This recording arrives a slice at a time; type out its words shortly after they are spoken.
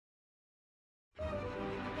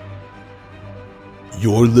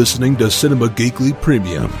You're listening to Cinema Geekly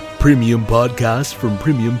Premium podcast from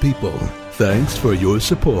premium people. Thanks for your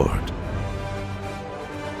support.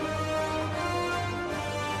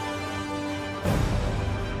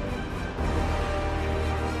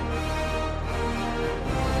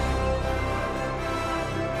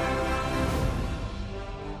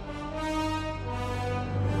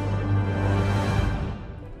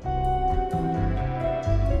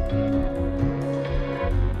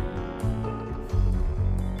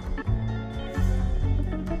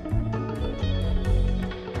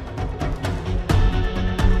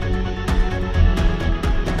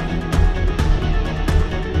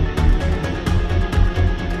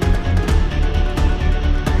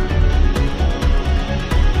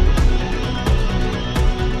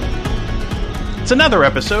 It's another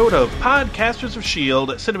episode of Podcasters of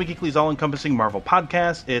S.H.I.E.L.D., Cinema Geekly's all-encompassing Marvel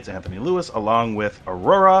podcast. It's Anthony Lewis along with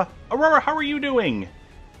Aurora. Aurora, how are you doing?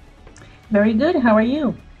 Very good. How are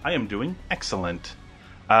you? I am doing excellent.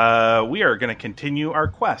 We are going to continue our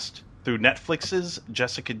quest through Netflix's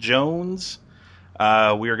Jessica Jones. We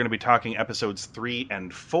are going to be talking episodes 3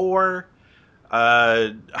 and 4.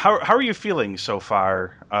 How are you feeling so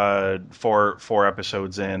far for 4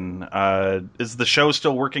 episodes in? Is the show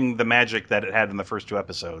still working the magic that it had in the first 2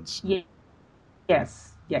 episodes?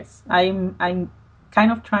 Yes. I'm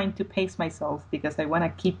kind of trying to pace myself because I want to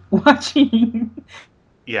keep watching.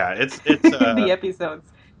 Yeah, it's the episodes.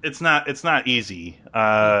 It's not easy.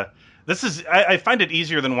 This is I find it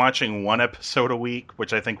easier than watching 1 episode a week,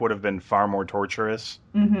 which I think would have been far more torturous.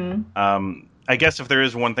 Mm-hmm. I guess if there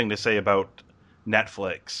is one thing to say about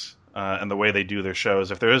Netflix and the way they do their shows,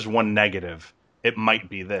 if there is one negative, it might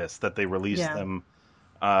be this, that they release them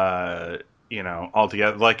all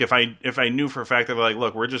together. Like if I knew for a fact that they're like,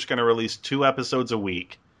 look, we're just going to release 2 episodes a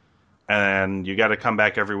week and you got to come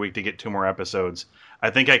back every week to get 2 more episodes, I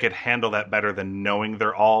think I could handle that better than knowing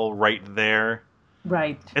they're all right there.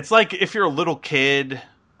 Right. It's like if you're a little kid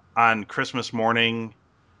on Christmas morning,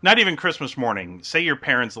 not even Christmas morning, say your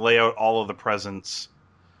parents lay out all of the presents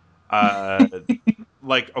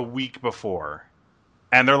like a week before,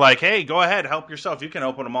 and they're like, hey, go ahead, help yourself, you can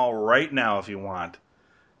open them all right now if you want,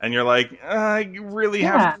 and you're like, I really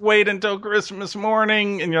have to wait until Christmas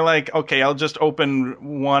morning, and you're like, okay, I'll just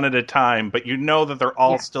open one at a time, but you know that they're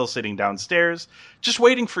all still sitting downstairs just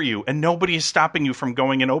waiting for you, and nobody is stopping you from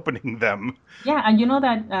going and opening them. And you know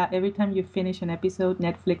that every time you finish an episode,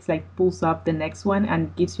 Netflix pulls up the next one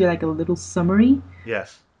and gives you a little summary.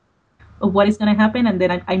 Yes. Of what is going to happen, and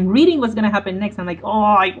then I'm reading what's going to happen next. I'm like, oh,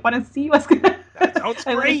 I want to see what's going to happen. That sounds great.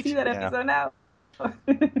 I want to see that episode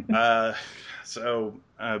now. So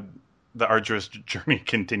the arduous journey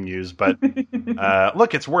continues, but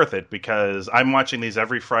look, it's worth it because I'm watching these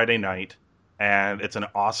every Friday night, and it's an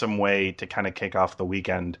awesome way to kind of kick off the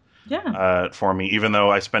weekend for me. Even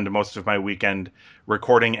though I spend most of my weekend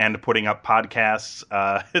recording and putting up podcasts,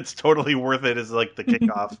 it's totally worth it as like the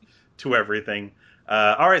kickoff to everything.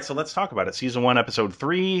 All right, so let's talk about it. Season 1, Episode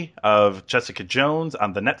 3 of Jessica Jones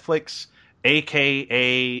on the Netflix,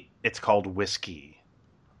 a.k.a. it's called Whiskey.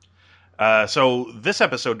 So this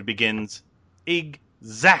episode begins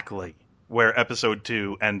exactly where Episode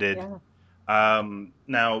 2 ended. Yeah.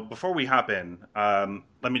 Now, before we hop in,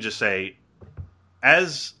 let me just say,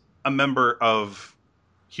 as a member of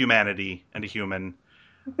humanity and a human,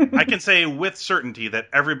 I can say with certainty that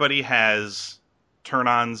everybody has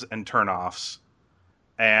turn-ons and turn-offs.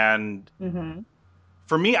 And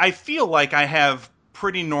for me, I feel like I have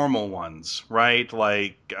pretty normal ones, right?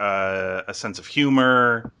 Like a sense of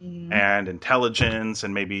humor and intelligence,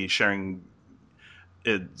 and maybe sharing,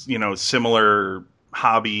 similar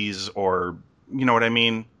hobbies, or you know what I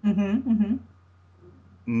mean?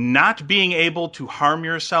 Not being able to harm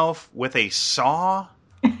yourself with a saw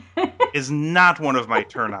is not one of my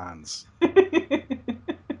turn-ons.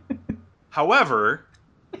 However,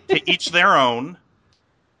 to each their own.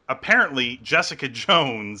 Apparently, Jessica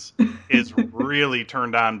Jones is really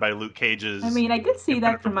turned on by Luke Cage's... I mean, I could see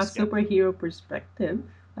that from a superhero perspective,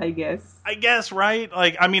 I guess. I guess, right?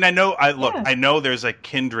 I know there's a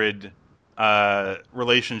kindred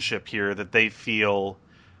relationship here that they feel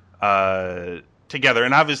together.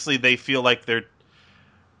 And obviously, they feel like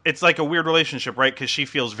it's like a weird relationship, right? Because she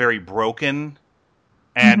feels very broken,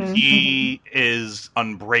 and he is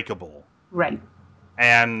unbreakable. Right.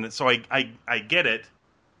 And so I get it.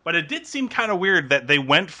 But it did seem kind of weird that they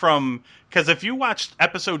went from... Because if you watched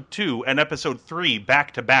Episode 2 and Episode 3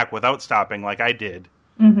 back-to-back without stopping, like I did,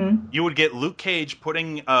 you would get Luke Cage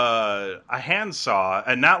putting a handsaw,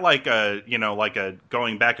 and not like a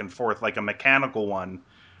going back and forth, like a mechanical one,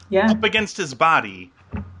 up against his body.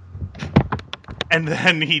 And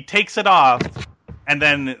then he takes it off, and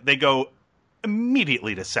then they go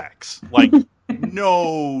immediately to sex, like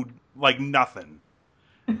no, like nothing,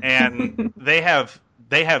 and they have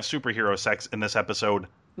superhero sex in this episode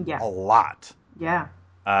a lot. Yeah.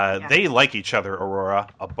 They like each other, Aurora,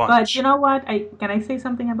 a bunch. But you know what? Can I say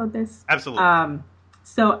something about this? Absolutely.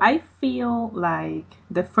 So I feel like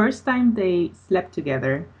the first time they slept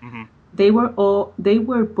together, Mm-hmm. they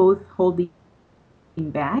were both holding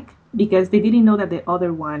back because they didn't know that the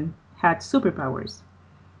other one had superpowers.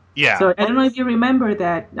 Yeah. So I don't know if you remember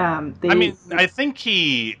that. I think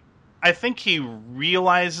he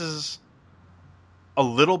realizes a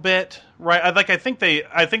little bit, right? I think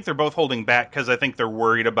they're both holding back because I think they're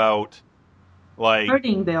worried about like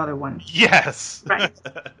hurting the other one. Yes. Right.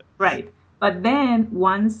 Right. But then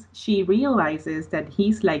once she realizes that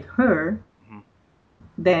he's like her,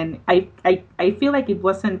 then I feel like it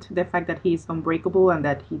wasn't the fact that he's unbreakable and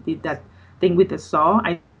that he did that thing with the saw.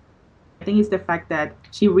 I think it's the fact that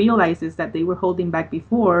she realizes that they were holding back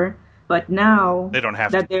before, but now they don't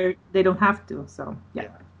have to. They don't have to. So yeah.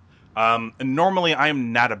 Normally, I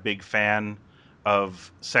am not a big fan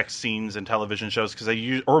of sex scenes in television shows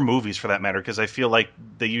or movies for that matter, because I feel like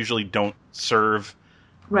they usually don't serve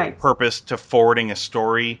purpose to forwarding a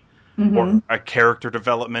story or a character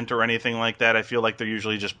development or anything like that. I feel like they're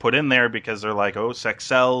usually just put in there because they're like, oh, sex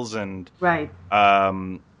sells, and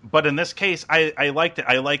but in this case, I liked it.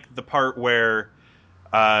 I liked the part where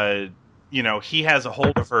he has a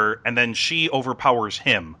hold of her and then she overpowers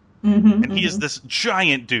him. And he is this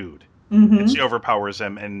giant dude, and she overpowers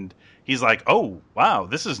him, and he's like, "Oh, wow,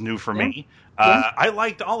 this is new for me." I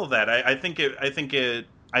liked all of that. I think it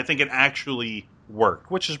actually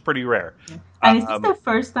worked, which is pretty rare. Yeah. And is this the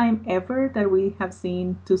first time ever that we have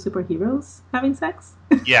seen two superheroes having sex?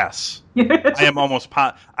 Yes, I am almost.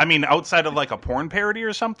 Outside of like a porn parody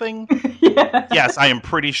or something. Yes, I am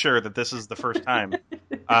pretty sure that this is the first time.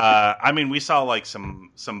 We saw like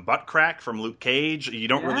some butt crack from Luke Cage. You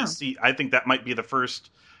don't really see. I think that might be the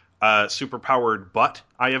first superpowered butt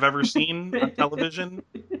I have ever seen on television.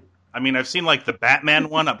 I've seen like the Batman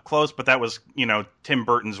one up close, but that was Tim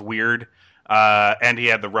Burton's weird, and he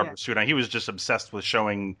had the rubber suit on. He was just obsessed with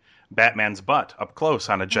showing Batman's butt up close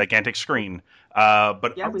on a gigantic screen.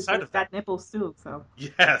 But outside of that, nipples too. So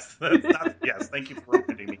yes, yes. Thank you for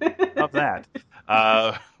reminding me of that.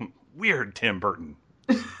 Weird Tim Burton.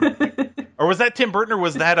 Or was that Tim Burton, or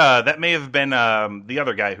was that that may have been the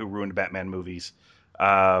other guy who ruined Batman movies?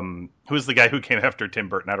 Who's the guy who came after Tim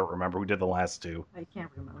Burton? I don't remember. Who did the last two? I can't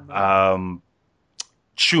remember.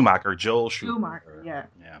 Schumacher, Joel Schumacher. Yeah.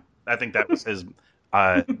 I think that was his.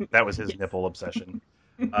 Nipple obsession.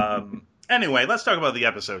 Anyway, let's talk about the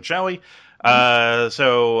episode, shall we?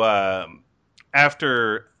 So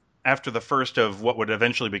after the first of what would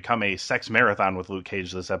eventually become a sex marathon with Luke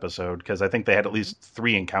Cage this episode, because I think they had at least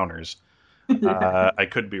 3 encounters. I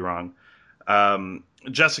could be wrong.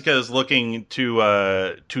 Jessica is looking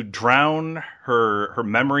to drown her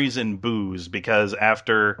memories in booze, because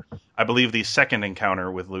after, I believe, the second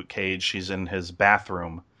encounter with Luke Cage, she's in his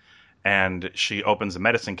bathroom, and she opens a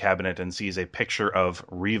medicine cabinet and sees a picture of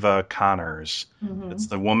Reva Connors. It's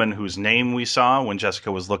the woman whose name we saw when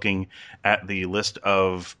Jessica was looking at the list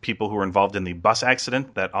of people who were involved in the bus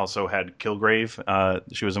accident that also had Kilgrave.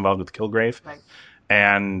 She was involved with Kilgrave. Right.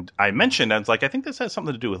 And I mentioned, I was like, I think this has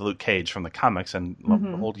something to do with Luke Cage from the comics. And lo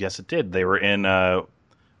and behold, yes, it did. They were in a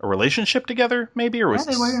relationship together, maybe? Or was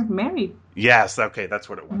they were married. Yes, okay, that's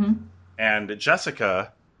what it was. And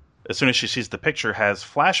Jessica, as soon as she sees the picture, has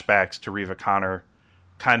flashbacks to Reva Connor.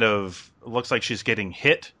 Kind of looks like she's getting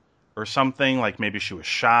hit or something, like maybe she was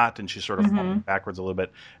shot and she's sort of falling backwards a little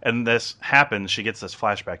bit. And this happens, she gets this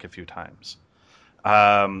flashback a few times.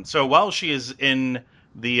 So while she is in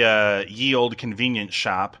the ye old convenience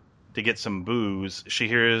shop to get some booze, she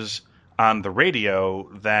hears on the radio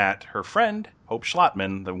that her friend, Hope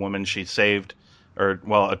Schlottman, the woman she saved,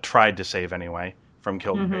 tried to save anyway, from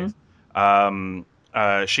Kilgrave,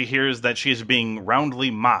 she hears that she's being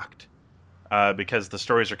roundly mocked because the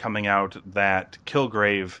stories are coming out that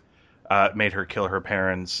Kilgrave made her kill her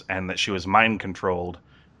parents and that she was mind-controlled,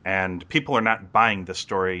 and people are not buying this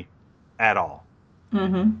story at all.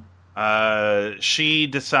 She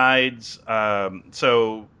decides,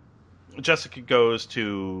 so Jessica goes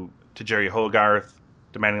to Jerry Hogarth,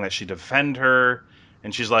 demanding that she defend her,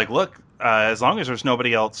 and she's like, look, as long as there's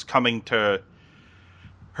nobody else coming to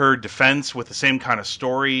her defense with the same kind of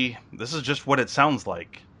story, this is just what it sounds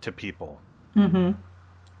like to people.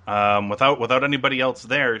 Without anybody else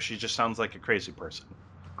there, she just sounds like a crazy person.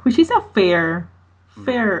 Which is a fair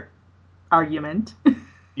argument.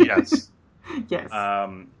 Yes. Yes.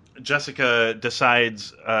 Jessica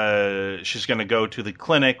decides she's going to go to the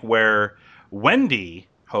clinic where Wendy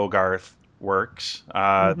Hogarth works.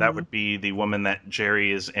 That would be the woman that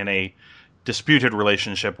Jerry is in a disputed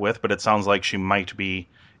relationship with, but it sounds like she might be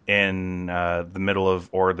in the middle of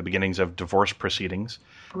or the beginnings of divorce proceedings.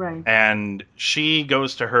 Right. And she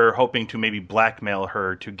goes to her hoping to maybe blackmail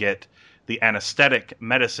her to get the anesthetic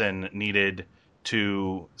medicine needed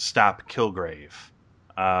to stop Kilgrave.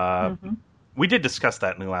 We did discuss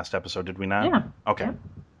that in the last episode, did we not? Yeah. Okay. Yeah.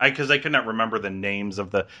 Because I could not remember the names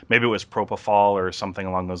of maybe it was propofol or something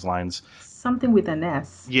along those lines. Something with an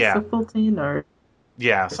S. Yeah. Sulfaltine or...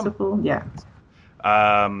 Yeah. Yeah.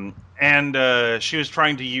 And she was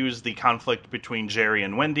trying to use the conflict between Jerry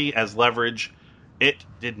and Wendy as leverage. It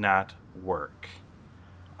did not work.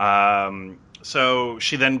 So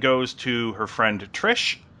she then goes to her friend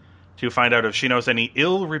Trish to find out if she knows any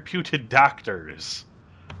ill-reputed doctors.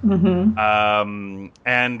 And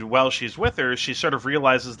while she's with her, she sort of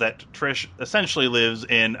realizes that Trish essentially lives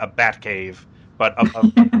in a bat cave, but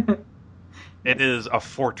it is a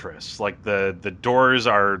fortress. Like the doors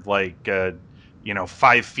are like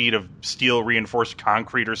 5 feet of steel reinforced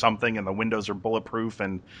concrete or something, and the windows are bulletproof,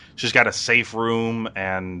 and she's got a safe room,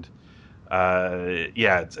 and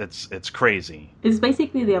it's crazy. It's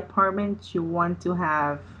basically the apartment you want to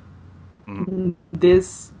have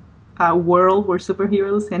this world where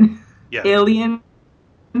superheroes and aliens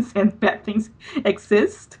and bad things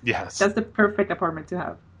exist. Yes. That's the perfect apartment to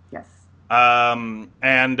have. Yes.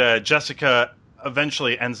 And Jessica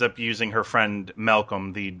eventually ends up using her friend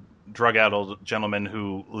Malcolm, the drug-addled gentleman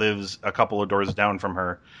who lives a couple of doors down from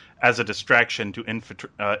her, as a distraction to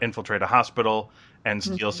infiltrate a hospital and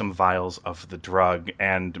steal some vials of the drug.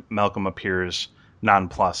 And Malcolm appears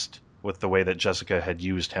nonplussed with the way that Jessica had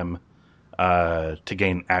used him to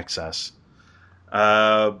gain access.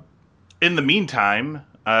 In the meantime,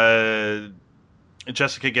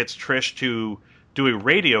 Jessica gets Trish to do a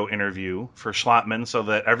radio interview for Schlottman so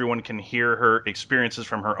that everyone can hear her experiences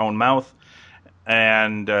from her own mouth.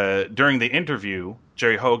 And during the interview,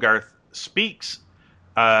 Jerry Hogarth speaks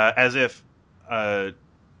as if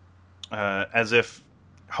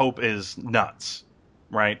Hope is nuts,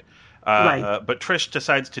 right? But Trish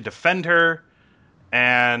decides to defend her,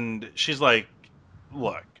 and she's like,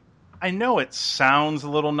 look, I know it sounds a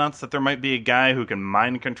little nuts that there might be a guy who can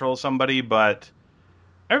mind control somebody, but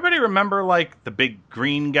everybody remember, like, the big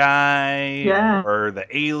green guy? Yeah. Or the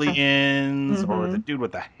aliens? Or the dude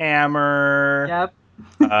with the hammer? Yep.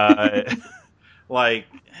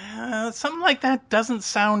 Something like that doesn't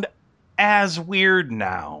sound as weird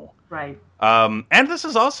now. Right. And this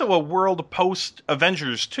is also a world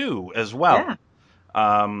post-Avengers 2 as well. Yeah.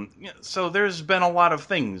 So there's been a lot of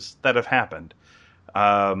things that have happened.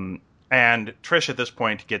 And Trish at this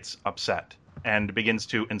point gets upset and begins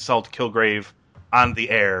to insult Kilgrave on the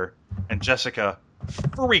air, and Jessica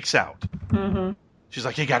freaks out. She's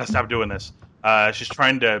like, you gotta stop doing this. She's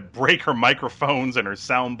trying to break her microphones and her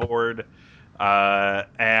soundboard,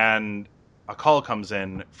 and a call comes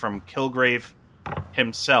in from Kilgrave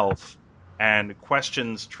himself and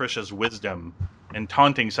questions Trisha's wisdom in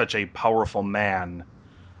taunting such a powerful man,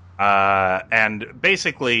 and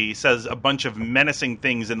basically says a bunch of menacing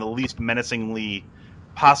things in the least menacingly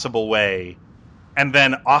possible way, and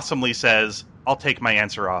then awesomely says, I'll take my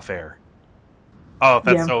answer off air. Oh,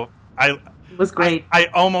 that's so... It was great. I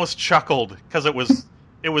almost chuckled because it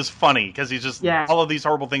was funny because he's just all of these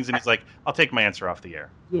horrible things, and he's like, I'll take my answer off the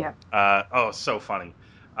air. Yeah. So funny.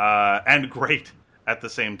 And great at the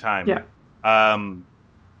same time. Yeah.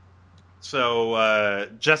 So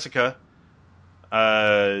Jessica,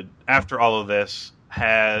 after all of this,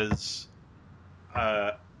 has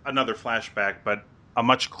another flashback, but a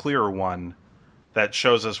much clearer one that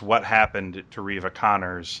shows us what happened to Reva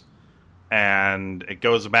Connors. And it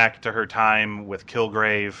goes back to her time with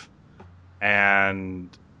Kilgrave, and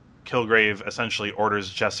Kilgrave essentially orders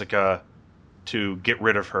Jessica to get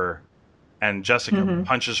rid of her, and Jessica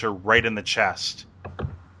punches her right in the chest,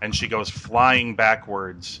 and she goes flying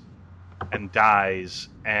backwards and dies.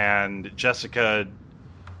 And Jessica,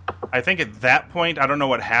 I think at that point, I don't know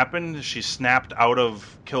what happened, she snapped out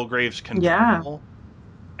of Kilgrave's control,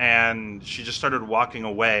 and she just started walking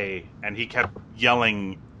away, and he kept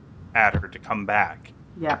yelling at her to come back.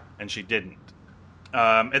 Yeah. And she didn't.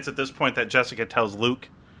 It's at this point that Jessica tells Luke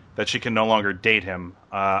that she can no longer date him,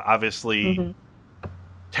 obviously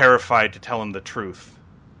terrified to tell him the truth.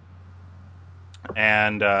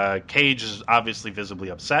 And Cage is obviously visibly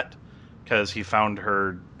upset because he found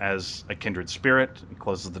her as a kindred spirit. He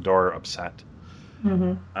closes the door, upset.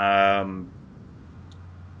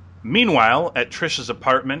 Meanwhile, at Trish's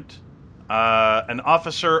apartment, An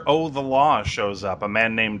officer the law shows up, a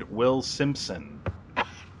man named Will Simpson.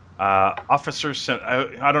 I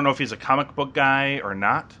don't know if he's a comic book guy or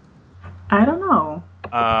not. I don't know.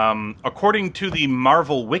 According to the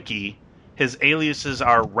Marvel Wiki, his aliases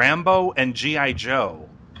are Rambo and G.I. Joe.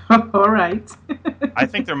 All right. I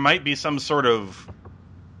think there might be some sort of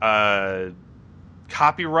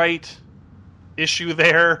copyright issue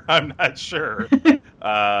there. I'm not sure.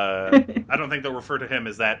 I don't think they'll refer to him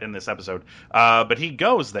as that in this episode. But he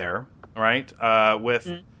goes there, right,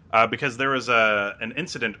 because there was an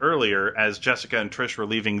incident earlier as Jessica and Trish were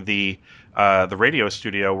leaving the radio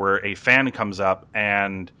studio where a fan comes up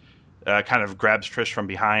and kind of grabs Trish from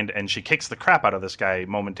behind, and she kicks the crap out of this guy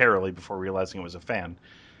momentarily before realizing it was a fan.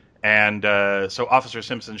 And so Officer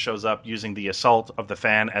Simpson shows up using the assault of the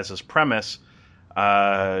fan as his premise.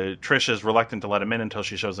 Trish is reluctant to let him in until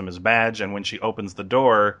she shows him his badge, and when she opens the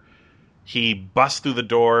door, he busts through the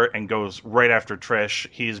door and goes right after Trish.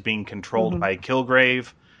 He is being controlled by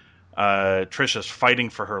Kilgrave. Trish is fighting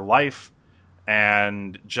for her life,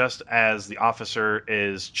 and just as the officer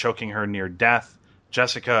is choking her near death,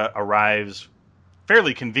 Jessica arrives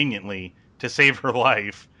fairly conveniently to save her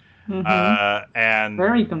life. And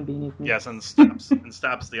very conveniently. Yes, and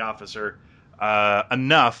stops the officer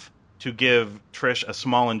enough to give Trish a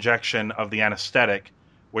small injection of the anesthetic,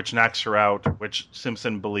 which knocks her out, which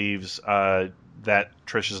Simpson believes that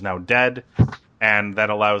Trish is now dead, and that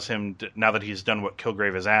allows him to, now that he's done what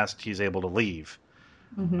Kilgrave has asked, he's able to leave.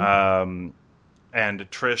 And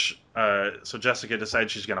Trish, so Jessica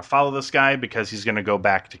decides she's going to follow this guy because he's going to go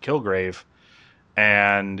back to Kilgrave,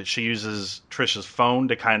 and she uses Trish's phone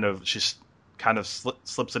to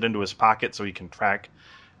slips it into his pocket so he can track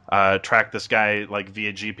this guy like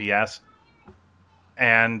via GPS.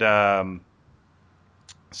 And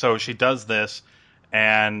so she does this,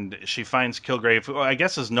 and she finds Kilgrave, who I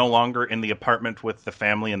guess is no longer in the apartment with the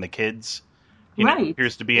family and the kids. He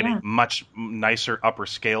appears to be in a much nicer upper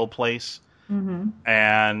scale place.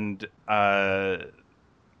 And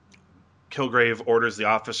Kilgrave orders the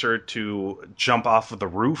officer to jump off of the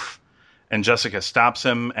roof, and Jessica stops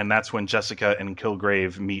him, and that's when Jessica and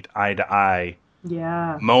Kilgrave meet eye to eye.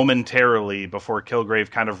 Yeah. Momentarily before Kilgrave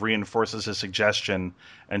kind of reinforces his suggestion,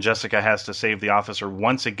 and Jessica has to save the officer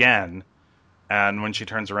once again. And when she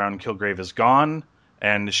turns around, Kilgrave is gone,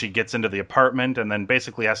 and she gets into the apartment and then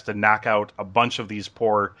basically has to knock out a bunch of these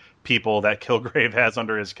poor people that Kilgrave has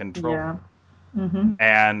under his control. Yeah.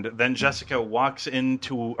 And then Jessica walks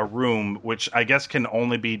into a room which I guess can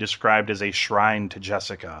only be described as a shrine to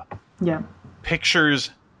Jessica. Yeah.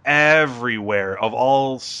 Pictures everywhere of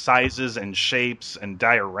all sizes and shapes and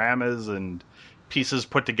dioramas and pieces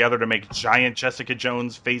put together to make giant Jessica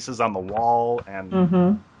Jones faces on the wall,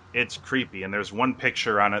 and it's creepy. And there's one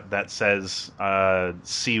picture on it that says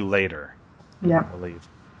 "See you later." Yeah, I believe.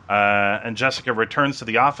 And Jessica returns to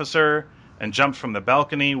the officer and jumps from the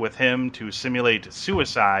balcony with him to simulate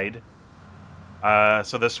suicide.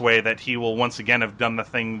 So this way that he will once again have done the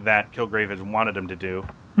thing that Kilgrave had wanted him to do.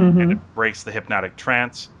 And it breaks the hypnotic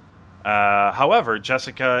trance. However,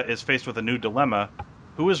 Jessica is faced with a new dilemma.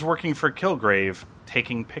 Who is working for Kilgrave,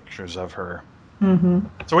 taking pictures of her? So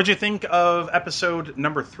what'd you think of episode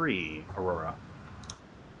number 3, Aurora?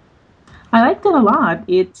 I liked it a lot.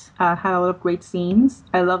 It had a lot of great scenes.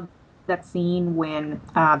 I love that scene when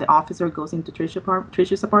the officer goes into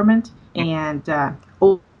Trish's apartment, and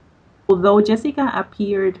although Jessica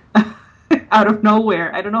appeared out of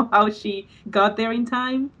nowhere, I don't know how she got there in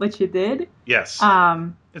time, but she did. Yes. It's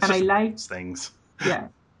and I liked things. Yeah,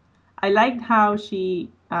 I liked how she,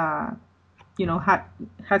 had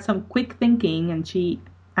some quick thinking, and she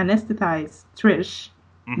anesthetized Trish,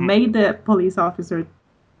 made the police officer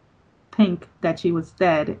think that she was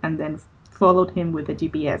dead, and then followed him with the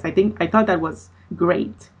GPS. I thought that was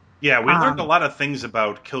great. Yeah, we learned a lot of things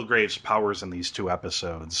about Kilgrave's powers in these 2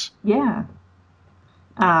 episodes. Yeah.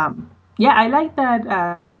 I like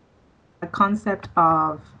that concept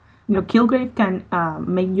of, Kilgrave can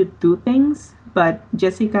make you do things, but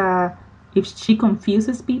Jessica, if she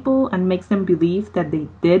confuses people and makes them believe that they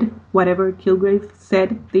did whatever Kilgrave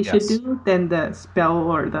said they should do, then the spell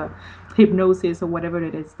or the hypnosis or whatever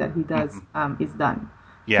it is that he does is done.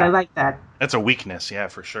 Yeah, so I like that. That's a weakness, yeah,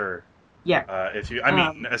 for sure. Yeah.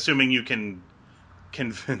 Assuming you can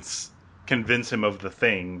convince him of the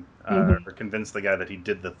thing, or convince the guy that he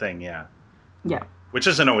did the thing, yeah. Yeah. Which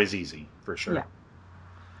isn't always easy, for sure. Yeah.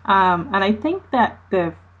 And I think that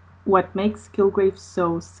what makes Kilgrave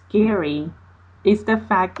so scary is the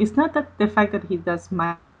fact, it's not that the fact that he does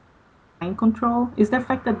mind control, it's the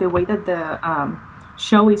fact that the way that the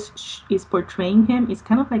show is portraying him is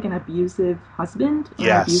kind of like an abusive husband,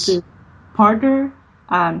 an abusive partner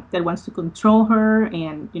that wants to control her,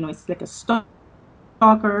 and it's like a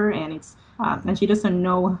stalker, and and she doesn't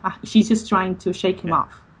know. She's just trying to shake him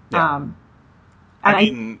off. Yeah. I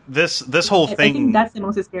mean, this whole thing. I think that's the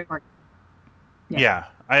most scary part. Yeah.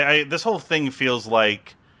 I this whole thing feels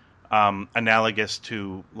like analogous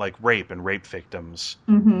to like rape and rape victims,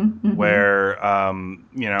 where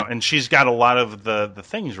and she's got a lot of the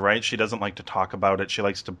things, right? She doesn't like to talk about it. She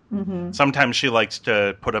likes to sometimes she likes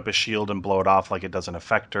to put up a shield and blow it off like it doesn't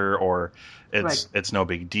affect her, or it's no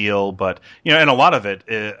big deal. But and a lot of it,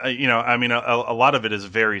 a lot of it is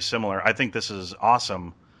very similar. I think this is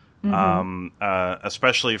awesome.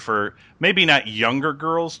 Especially for maybe not younger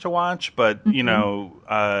girls to watch, but maybe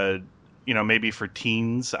for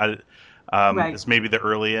teens. It's maybe the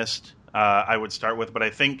earliest I would start with, but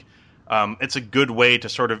I think it's a good way to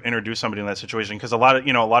sort of introduce somebody in that situation, because a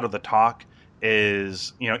lot of the talk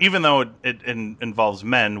is even though it involves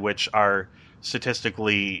men, which are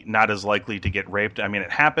statistically not as likely to get raped. I mean,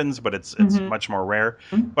 it happens, but it's much more rare.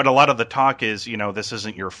 But a lot of the talk is this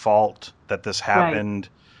isn't your fault that this happened.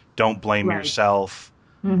 Right. Don't blame yourself.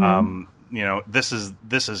 This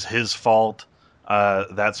is his fault.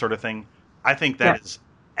 That sort of thing. I think that is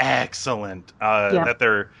excellent. That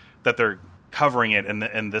they're covering it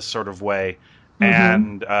in this sort of way,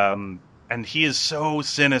 and he is so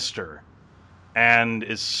sinister, and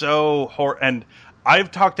is so and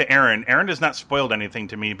I've talked to Aaron. Aaron has not spoiled anything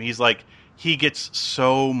to me, but he's like, he gets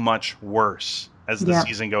so much worse as the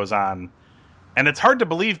season goes on, and it's hard to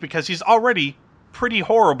believe because he's already pretty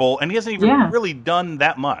horrible, and he hasn't even really done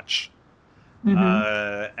that much.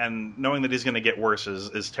 And knowing that he's going to get worse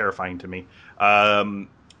is terrifying to me.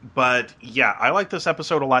 But yeah, I like this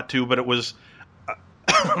episode a lot too. But it was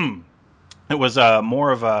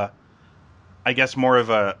more of a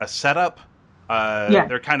setup.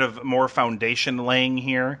 They're kind of more foundation laying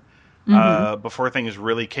here before things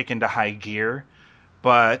really kick into high gear.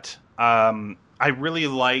 But I really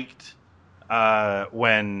liked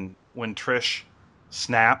when Trish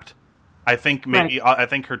snapped. I think I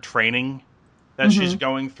think her training that she's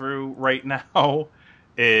going through right now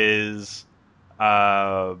is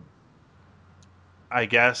I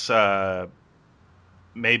guess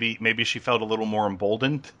maybe she felt a little more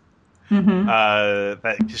emboldened.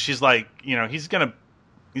 That she's like, he's gonna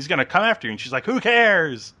come after you, and she's like, who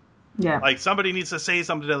cares? Yeah, like somebody needs to say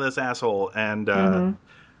something to this asshole. And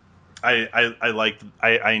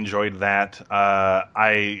I enjoyed that.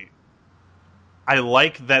 I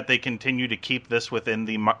like that they continue to keep this within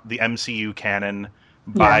the MCU canon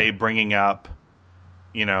by bringing up,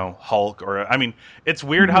 Hulk, or it's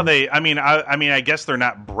weird how they. I guess they're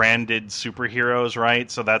not branded superheroes,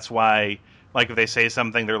 right? So that's why, like, if they say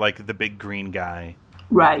something, they're like the big green guy,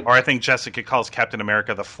 right? Or I think Jessica calls Captain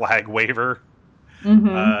America the flag waver,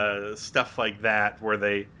 stuff like that, where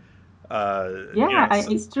they.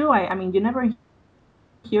 It's true. You never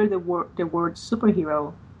hear the word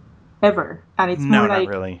superhero ever, and it's more like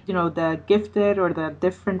really. The gifted or the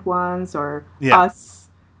different ones or us.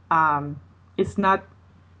 It's not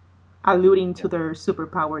alluding to their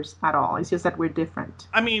superpowers at all. It's just that we're different.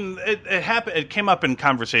 It happened. It came up in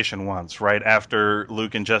conversation once, right after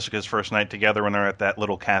Luke and Jessica's first night together when they're at that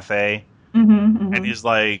little cafe, and he's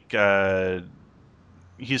like,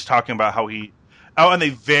 he's talking about how and they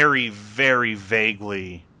very, very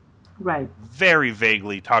vaguely. Right. Very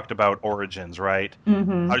vaguely talked about origins, right?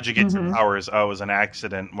 How did you get your powers? Oh, it was an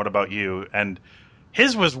accident. What about you? And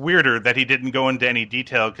his was weirder that he didn't go into any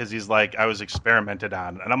detail because he's like, I was experimented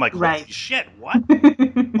on. And I'm like, holy shit, what?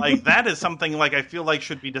 Like, that is something like I feel like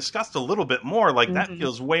should be discussed a little bit more. Like, that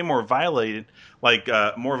feels way more violated, like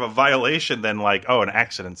more of a violation than like, oh, an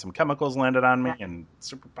accident. Some chemicals landed on me and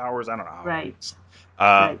superpowers. I don't know. Right.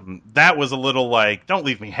 That was a little like, don't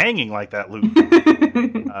leave me hanging like that, Luke.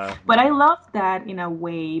 But I love that in a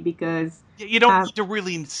way because you don't need to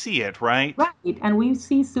really see it, right? Right, and we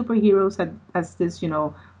see superheroes as this,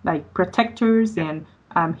 like protectors and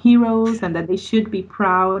heroes, and that they should be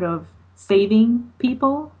proud of saving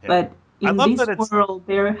people. Yeah. But in this world,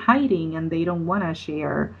 they're hiding and they don't want to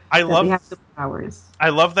share. They have superpowers. I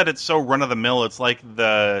love that it's so run of the mill. It's like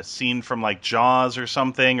the scene from like Jaws or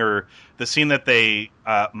something, or the scene that they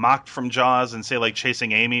mocked from Jaws and say like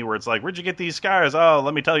Chasing Amy, where it's like, where'd you get these scars? Oh,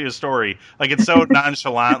 let me tell you a story. Like it's so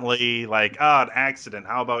nonchalantly like, oh, an accident.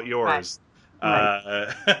 How about yours?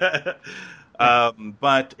 Right.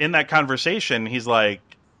 But in that conversation, he's like,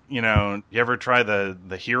 you ever try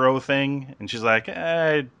the hero thing? And she's like,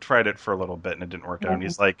 I tried it for a little bit and it didn't work out. And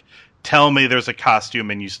he's like, tell me there's a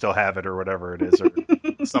costume and you still have it or whatever it is, or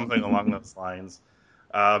something along those lines.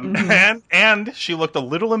 And she looked a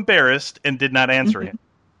little embarrassed and did not answer him.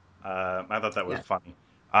 I thought that was Yeah. funny.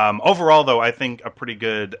 Overall, though, I think a pretty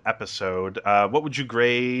good episode. What would you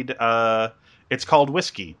grade? It's called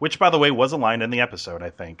Whiskey, which, by the way, was a line in the episode. I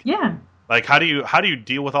think. Yeah. Like, how do you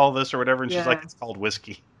deal with all this or whatever? And she's like, Yeah. it's called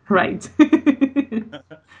Whiskey. Right.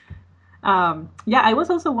 Yeah, I was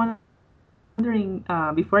also wondering,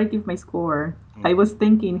 before I give my score, I was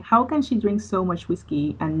thinking, how can she drink so much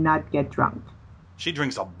whiskey and not get drunk? She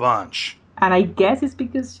drinks a bunch. And I guess it's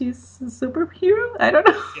because she's a superhero? I don't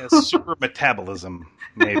know. Yeah, super metabolism,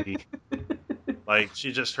 maybe. Like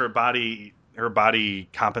her body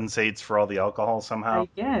compensates for all the alcohol somehow. I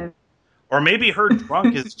guess. Or maybe her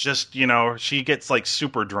drunk is just, she gets like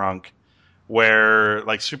super drunk, where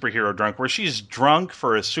like superhero drunk, where she's drunk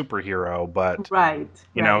for a superhero, but Right.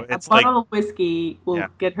 it's a bottle of whiskey will Yeah.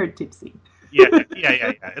 get her tipsy. yeah.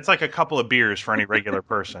 It's like a couple of beers for any regular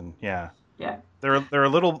person. Yeah. Yeah. They're a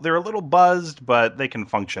little buzzed, but they can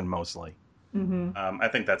function mostly. Mm-hmm. I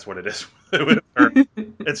think that's what it is with her.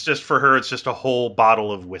 It's just for her. It's just a whole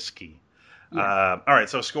bottle of whiskey. Yeah. All right.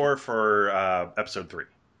 So score for episode 3.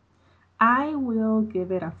 I will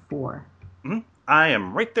give it a 4. I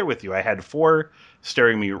am right there with you. I had 4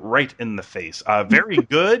 staring me right in the face. Very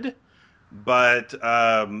good, but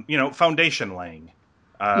foundation laying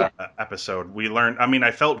episode. We learned. I mean,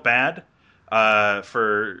 I felt bad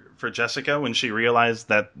for Jessica when she realized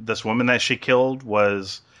that this woman that she killed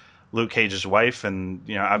was Luke Cage's wife, and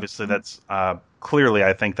obviously that's clearly,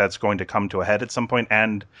 I think that's going to come to a head at some point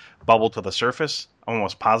and bubble to the surface.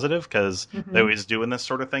 Almost positive, because they always do in this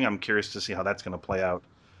sort of thing. I'm curious to see how that's going to play out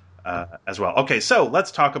as well. Okay, so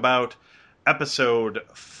let's talk about episode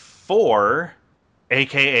 4,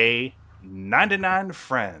 aka 99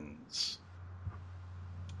 Friends.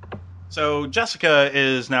 So Jessica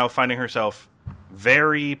is now finding herself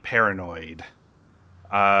very paranoid.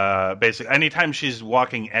 Basically, anytime she's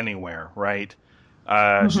walking anywhere, right?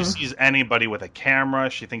 She sees anybody with a camera,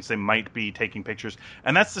 she thinks they might be taking pictures.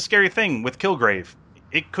 And that's the scary thing with Kilgrave.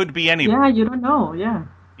 It could be anybody. Yeah, you don't know. Yeah.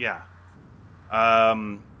 Yeah.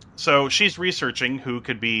 So she's researching who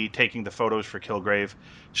could be taking the photos for Kilgrave.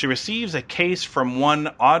 She receives a case from one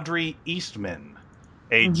Audrey Eastman,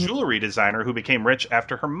 a jewelry designer who became rich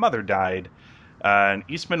after her mother died. And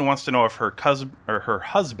Eastman wants to know if her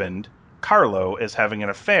husband, Carlo, is having an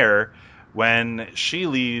affair when she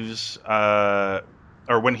leaves, or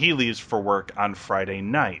when he leaves for work on Friday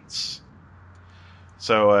nights.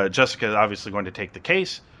 So Jessica is obviously going to take the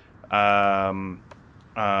case, but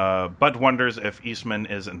wonders if Eastman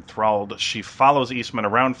is enthralled. She follows Eastman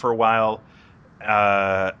around for a while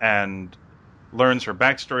and learns her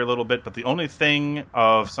backstory a little bit, but the only thing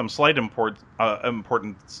of some slight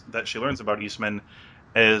importance that she learns about Eastman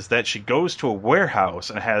is that she goes to a warehouse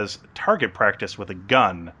and has target practice with a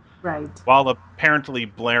gun. Right. While apparently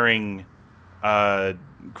blaring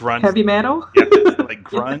grunge. Heavy metal? Yeah, like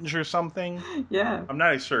grunge or something. Yeah. I'm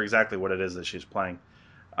not sure exactly what it is that she's playing.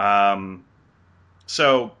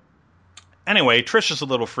 So, anyway, Trish is a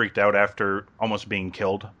little freaked out after almost being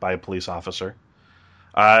killed by a police officer.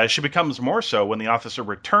 She becomes more so when the officer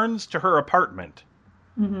returns to her apartment.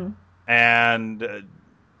 And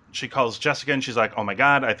she calls Jessica and she's like, oh my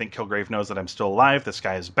god, I think Kilgrave knows that I'm still alive. This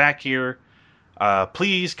guy is back here.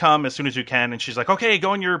 Please come as soon as you can. And she's like, okay,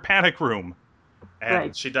 go in your panic room.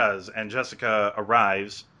 And she does. And Jessica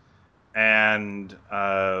arrives. And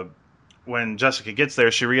when Jessica gets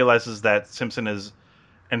there, she realizes that Simpson is,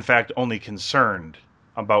 in fact, only concerned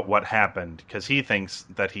about what happened because he thinks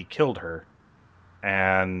that he killed her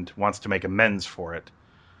and wants to make amends for it.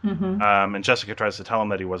 And Jessica tries to tell him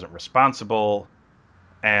that he wasn't responsible.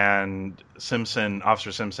 And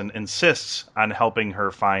Officer Simpson insists on helping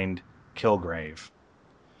her find Kilgrave.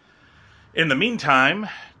 In the meantime,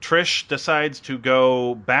 Trish decides to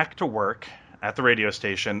go back to work at the radio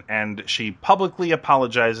station, and she publicly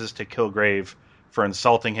apologizes to Kilgrave for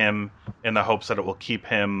insulting him in the hopes that it will keep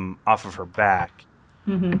him off of her back.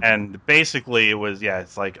 And basically it was,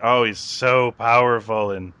 it's like, oh, he's so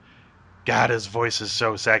powerful, and God, his voice is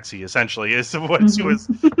so sexy, essentially, is what she was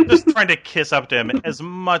just trying to kiss up to him as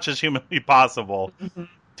much as humanly possible.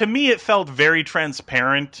 To me, it felt very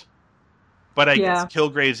transparent. But I guess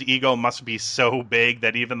Kilgrave's ego must be so big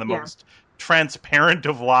that even the most transparent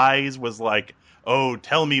of lies was like, oh,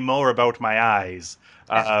 tell me more about my eyes.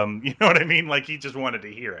 You know what I mean? Like, he just wanted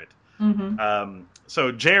to hear it.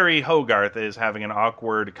 So Jerry Hogarth is having an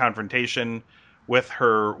awkward confrontation with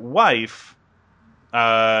her wife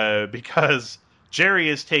because Jerry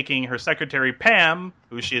is taking her secretary, Pam,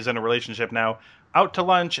 who she is in a relationship now, out to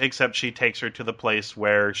lunch, except she takes her to the place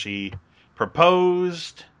where she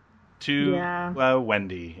proposed to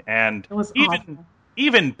Wendy. And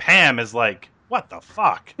even Pam is like, what the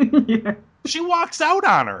fuck? Yeah. She walks out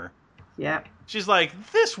on her. Yeah. She's like,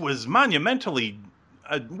 this was monumentally,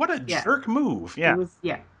 what a jerk move. Yeah. It was,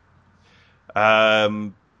 yeah.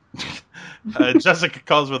 Jessica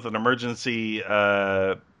calls with an emergency,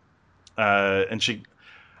 and she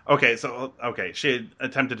had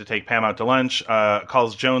attempted to take Pam out to lunch,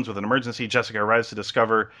 calls Jones with an emergency. Jessica arrives to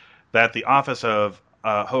discover that the office of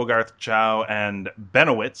Hogarth, Chow, and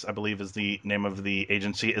Benowitz, I believe is the name of the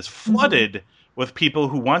agency, is flooded with people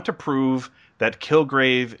who want to prove that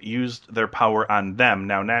Kilgrave used their power on them.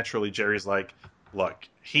 Now, naturally, Jerry's like, look,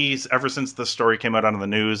 ever since this story came out on the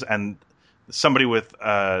news, and somebody with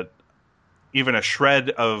even a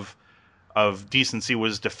shred of decency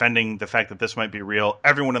was defending the fact that this might be real,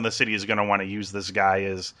 everyone in the city is going to want to use this guy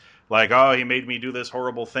as, like, oh, he made me do this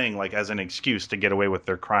horrible thing, like, as an excuse to get away with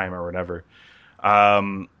their crime or whatever.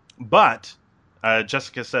 But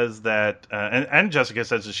Jessica says that, and Jessica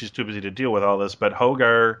says that she's too busy to deal with all this, but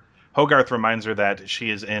Hogarth reminds her that she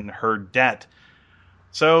is in her debt.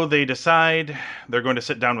 So they decide they're going to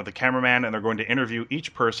sit down with the cameraman and they're going to interview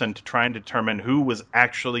each person to try and determine who was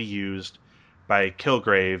actually used by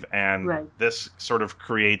Kilgrave. And this sort of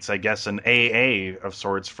creates, I guess, an AA of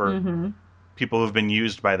sorts for people who've been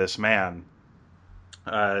used by this man.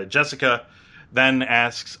 Jessica then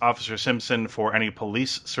asks Officer Simpson for any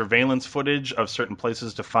police surveillance footage of certain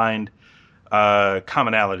places to find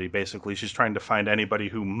commonality, basically. She's trying to find anybody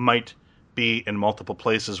who might be in multiple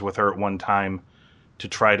places with her at one time to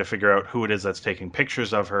try to figure out who it is that's taking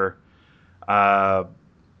pictures of her.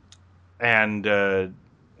 And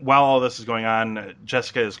while all this is going on,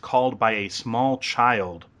 Jessica is called by a small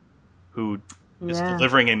child who is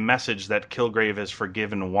delivering a message that Kilgrave has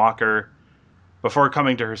forgiven Walker. Before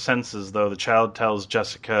coming to her senses, though, the child tells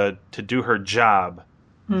Jessica to do her job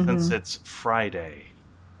since it's Friday.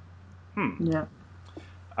 Yeah.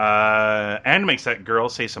 And makes that girl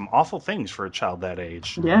say some awful things for a child that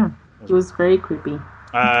age. Yeah, it was very creepy.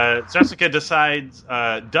 Jessica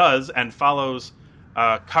does and follows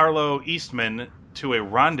Carlo Eastman to a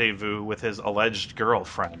rendezvous with his alleged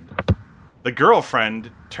girlfriend. The girlfriend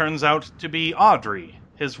turns out to be Audrey,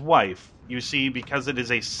 his wife, you see, because it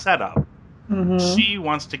is a setup. She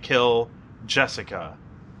wants to kill Jessica.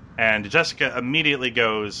 And Jessica immediately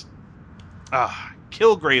goes,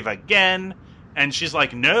 Kilgrave again? And she's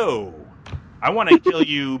like, no, I want to kill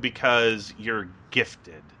you because you're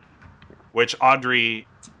gifted. Which Audrey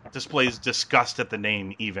displays disgust at the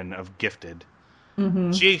name even of gifted.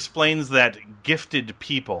 She explains that gifted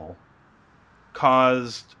people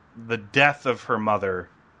caused the death of her mother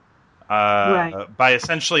by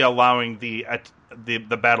essentially allowing the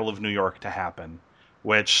Battle of New York to happen,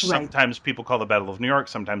 which sometimes people call the Battle of New York,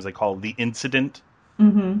 sometimes they call the incident.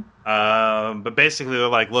 But basically they're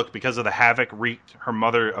like, look, because of the havoc wreaked,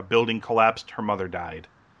 a building collapsed, her mother died.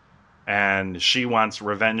 And she wants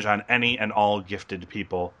revenge on any and all gifted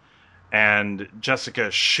people. And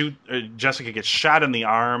Jessica gets shot in the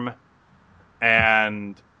arm,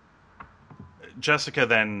 and Jessica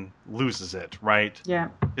then loses it, right? Yeah.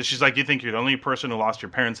 Because she's like, you think you're the only person who lost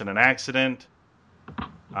your parents in an accident?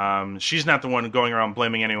 She's not the one going around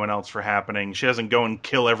blaming anyone else for happening. She doesn't go and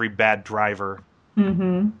kill every bad driver.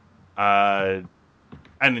 And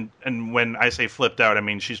when I say flipped out, I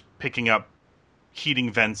mean she's picking up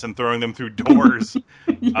heating vents and throwing them through doors.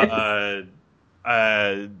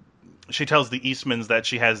 She tells the Eastmans that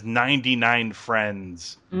she has 99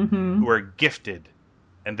 friends who are gifted,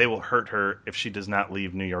 and they will hurt her if she does not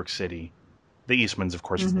leave New York City. The Eastmans, of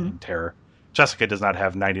course, flee in terror. Jessica does not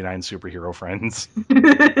have 99 superhero friends.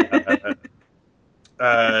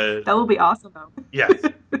 That would be awesome, though. Yes.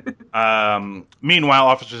 Meanwhile,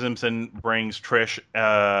 Officer Simpson brings Trish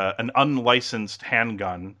an unlicensed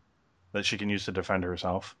handgun that she can use to defend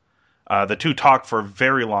herself. The two talk for a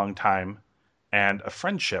very long time, and a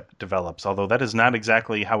friendship develops, although that is not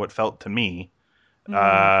exactly how it felt to me.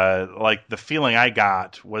 Like, the feeling I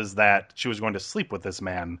got was that she was going to sleep with this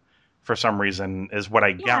man for some reason, is what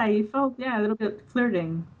I got. Yeah, you felt, a little bit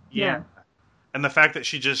flirting. Yeah. And the fact that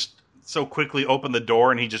she just so quickly opened the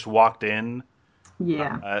door and he just walked in.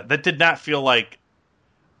 Yeah. That did not feel like,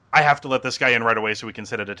 I have to let this guy in right away so we can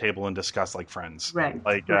sit at a table and discuss like friends. Right.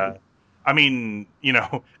 Like, I mean,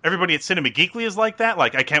 everybody at Cinema Geekly is like that.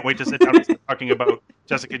 Like, I can't wait to sit down and start talking about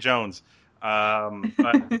Jessica Jones. But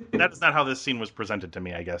that is not how this scene was presented to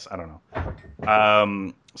me, I guess. I don't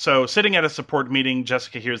know. So, sitting at a support meeting,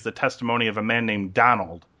 Jessica hears the testimony of a man named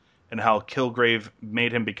Donald and how Kilgrave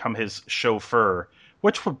made him become his chauffeur,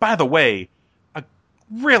 which, by the way, a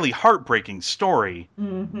really heartbreaking story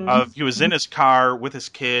of he was in his car with his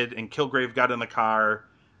kid, and Kilgrave got in the car,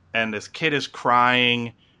 and his kid is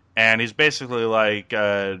crying, and he's basically like,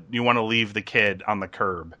 you want to leave the kid on the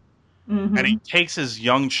curb. Mm-hmm. And he takes his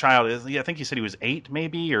young child, I think he said he was 8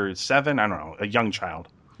 maybe, or 7, I don't know, a young child.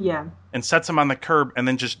 Yeah. And sets him on the curb and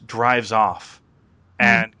then just drives off.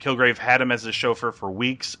 And Kilgrave had him as his chauffeur for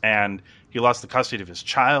weeks, and he lost the custody of his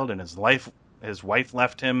child, and his wife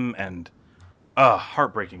left him, and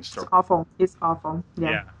heartbreaking story. It's awful. It's awful.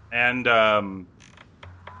 Yeah. And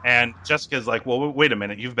Jessica's like, well, wait a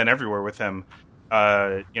minute, you've been everywhere with him.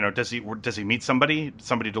 Does he meet somebody?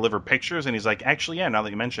 Somebody deliver pictures? And he's like, actually, yeah. Now that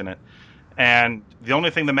you mention it, and the only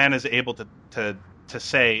thing the man is able to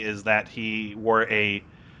say is that he wore a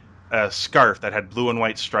scarf that had blue and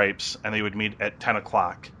white stripes, and they would meet at 10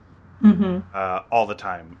 o'clock all the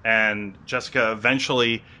time. And Jessica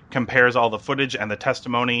eventually compares all the footage and the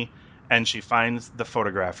testimony, and she finds the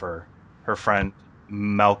photographer, her friend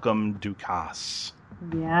Malcolm Ducasse.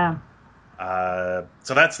 Yeah.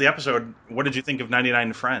 So that's the episode. What did you think of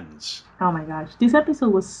 99 Friends? Oh my gosh, this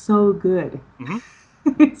episode was so good.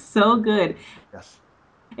 It's so good. Yes.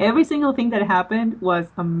 Every single thing that happened was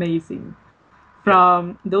amazing.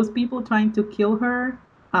 From those people trying to kill her,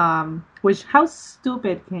 which how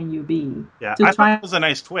stupid can you be? Yeah, to I try thought it was a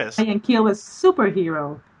nice twist. and kill a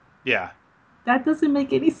superhero. Yeah. That doesn't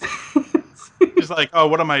make any sense. He's like, oh,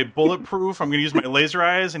 what am I, bulletproof? I'm going to use my laser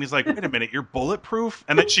eyes. And he's like, wait a minute, you're bulletproof?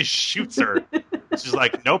 And then she shoots her. She's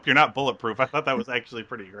like, nope, you're not bulletproof. I thought that was actually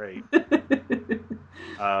pretty great. Yeah,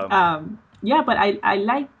 but I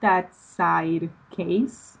like that side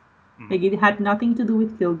case. Like, it had nothing to do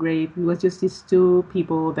with Kilgrave. It was just these two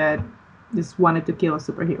people that just wanted to kill a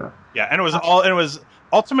superhero. Yeah, and it was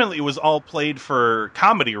all played for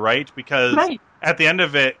comedy, right? Because at the end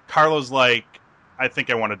of it, Carlo's like, I think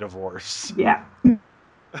I want a divorce. Yeah. And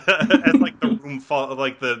like the room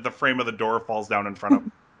the frame of the door falls down in front of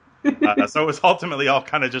him. So it was ultimately all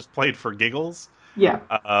kind of just played for giggles. Yeah.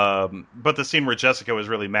 But the scene where Jessica was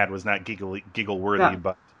really mad was not giggle worthy. Yeah.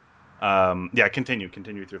 But continue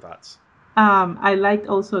with your thoughts. I liked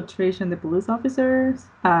also Trish and the police officers,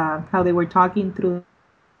 how they were talking through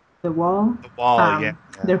the wall. The wall, yeah.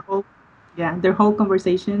 Their whole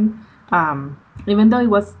conversation. Even though it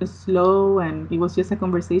was slow and it was just a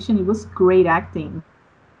conversation, it was great acting.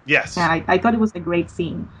 Yes. And I thought it was a great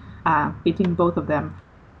scene between both of them.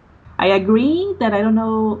 I agree that I don't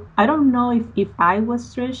know if I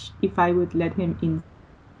was Trish, if I would let him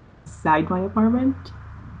inside my apartment,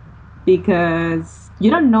 because you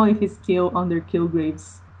don't know if he's still under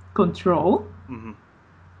Kilgrave's control,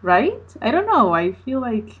 right? I don't know. I feel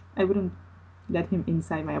like I wouldn't let him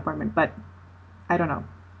inside my apartment, but I don't know.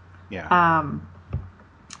 Yeah.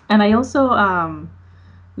 And I also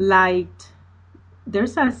liked.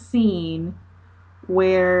 There's a scene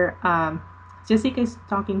where Jessica is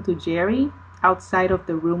talking to Jerry outside of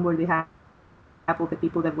the room where they have all the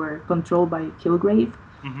people that were controlled by Kilgrave.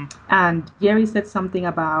 And Jerry said something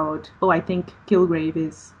about, I think Kilgrave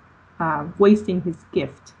is wasting his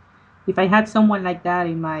gift. If I had someone like that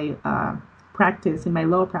in my practice, in my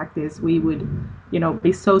law practice, we would,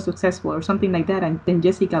 be so successful or something like that. And then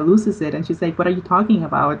Jessica loses it. And she's like, what are you talking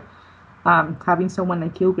about? Having someone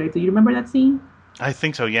like Kilgrave. Do you remember that scene? I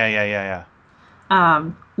think so. Yeah.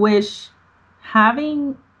 Which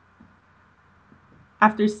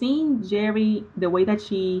after seeing Jerry, the way that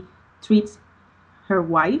she treats her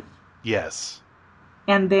wife. Yes.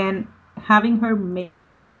 And then having her make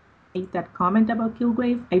that comment about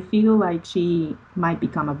Kilgrave, I feel like she might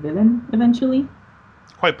become a villain eventually.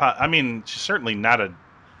 She's certainly not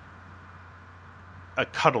a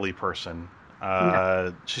cuddly person.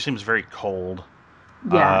 She seems very cold.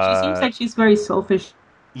 Yeah, she seems like she's very selfish.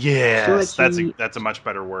 Yes, that's a much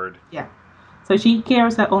better word. Yeah. So she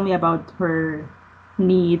cares only about her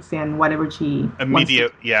needs and whatever she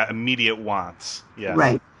immediate wants. Yes.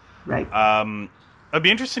 Right. It'd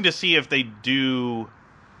be interesting to see if they do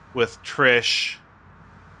with Trish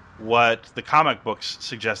what the comic books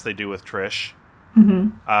suggest they do with Trish.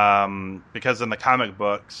 Because in the comic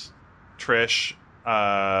books, Trish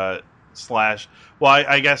I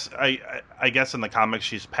guess in the comics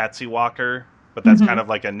she's Patsy Walker, but that's kind of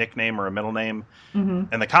like a nickname or a middle name. In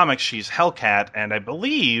the comics, she's Hellcat, and I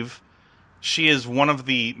believe she is one of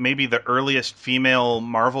maybe the earliest female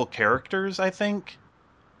Marvel characters, I think.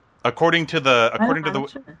 According to the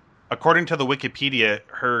Wikipedia,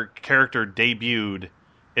 her character debuted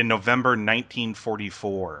in November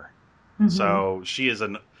 1944. So she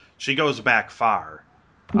goes back far.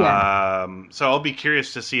 Yeah. So I'll be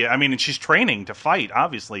curious to see. I mean, and she's training to fight,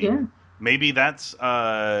 obviously. Yeah. Maybe that's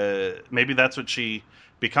what she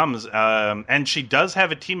becomes. And she does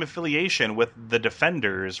have a team affiliation with the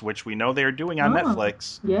Defenders, which we know they are doing on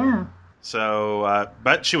Netflix. Yeah. So,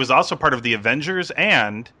 but she was also part of the Avengers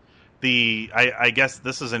and I guess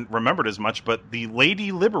this isn't remembered as much, but the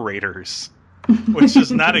Lady Liberators, which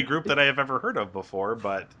is not a group that I have ever heard of before,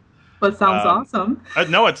 but sounds awesome.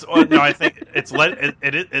 No, I think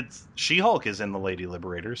it's She-Hulk is in the Lady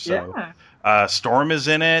Liberators. So Storm is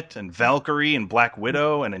in it, and Valkyrie, and Black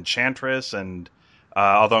Widow, and Enchantress, and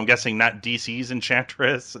although I'm guessing not DC's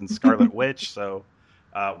Enchantress and Scarlet Witch. So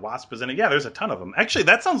Wasp is in it. Yeah, there's a ton of them. Actually,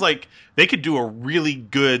 that sounds like they could do a really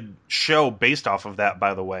good show based off of that.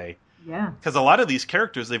 By the way, yeah, because a lot of these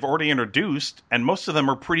characters they've already introduced, and most of them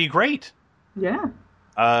are pretty great. Yeah.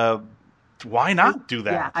 Why not do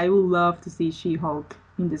that? Yeah, I would love to see She-Hulk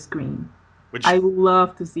in the screen. I would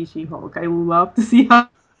love to see She-Hulk. I would love to see how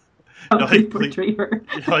they portray her.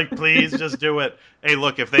 Like, please just do it. Hey,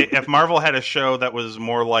 look, if Marvel had a show that was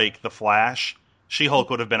more like The Flash, She-Hulk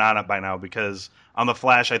would have been on it by now, because on The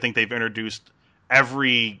Flash, I think they've introduced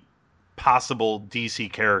every possible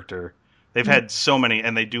DC character. They've had so many,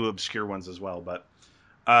 and they do obscure ones as well. But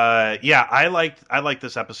yeah, I liked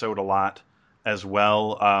this episode a lot as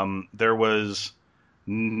well. There really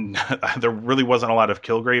wasn't a lot of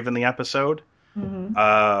Kilgrave in the episode,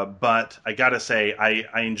 but I gotta say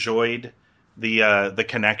I enjoyed the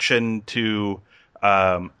connection to.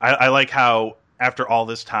 I like how after all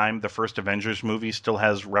this time, the first Avengers movie still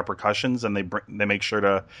has repercussions, and they make sure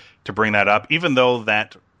to bring that up, even though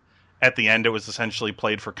that at the end it was essentially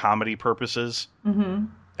played for comedy purposes,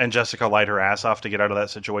 and Jessica lied her ass off to get out of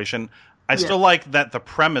that situation. I still like that the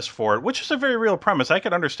premise for it, which is a very real premise. I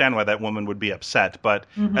could understand why that woman would be upset, but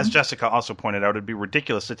as Jessica also pointed out, it'd be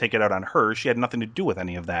ridiculous to take it out on her. She had nothing to do with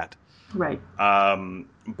any of that. Right.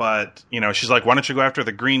 But, she's like, why don't you go after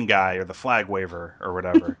the green guy or the flag waver or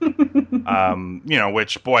whatever?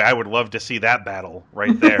 Which, boy, I would love to see that battle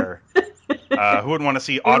right there. Who would want to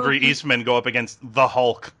see Audrey Eastman go up against the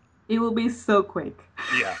Hulk? It will be so quick.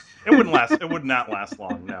 Yeah. It wouldn't last. It would not last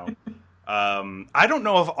long, no. I don't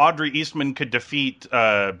know if Audrey Eastman could defeat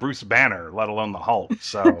Bruce Banner, let alone the Hulk.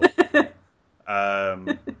 So, so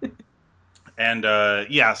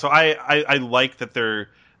I like that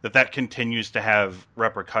that continues to have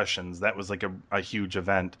repercussions. That was like a huge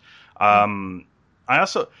event. I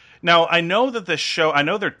know that this show, I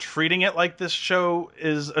know they're treating it like this show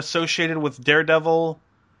is associated with Daredevil,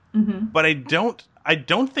 but I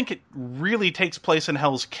don't think it really takes place in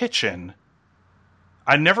Hell's Kitchen.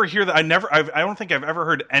 I never hear that. I don't think I've ever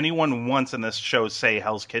heard anyone once in this show say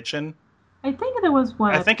Hell's Kitchen. I think there was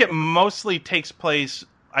one. I think it mostly takes place.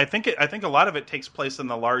 I think a lot of it takes place in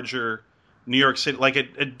the larger New York City, like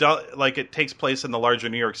it takes place in the larger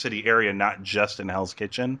New York City area, not just in Hell's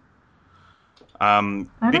Kitchen. I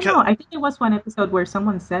don't know. I think it was one episode where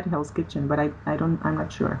someone said Hell's Kitchen, but I'm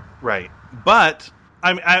not sure. Right, but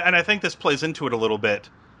I think this plays into it a little bit,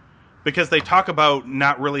 because they talk about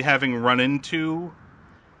not really having run into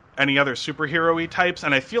any other superhero-y types,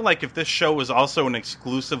 and I feel like if this show was also an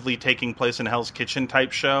exclusively taking place in Hell's Kitchen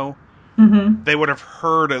type show, they would have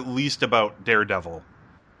heard at least about Daredevil.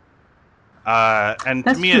 And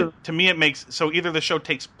That's true. To me, it makes so either the show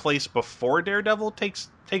takes place before Daredevil takes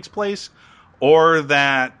place, or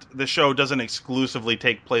that the show doesn't exclusively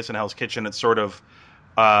take place in Hell's Kitchen. It's sort of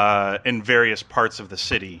in various parts of the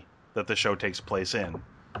city that the show takes place in.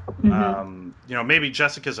 Maybe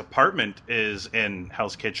Jessica's apartment is in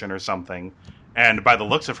Hell's Kitchen or something, and by the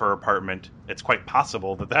looks of her apartment, it's quite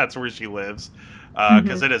possible that that's where she lives,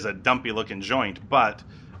 because it is a dumpy looking joint. But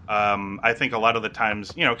I think a lot of the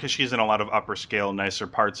times, because she's in a lot of upper scale, nicer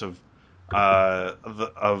parts of so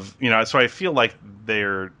I feel like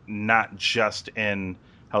they're not just in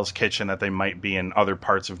Hell's Kitchen, that they might be in other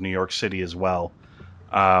parts of New York City as well,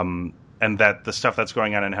 and that the stuff that's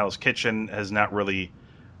going on in Hell's Kitchen has not really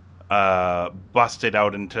busted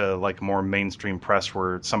out into like more mainstream press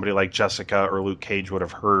where somebody like Jessica or Luke Cage would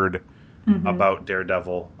have heard about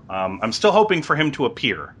Daredevil. I'm still hoping for him to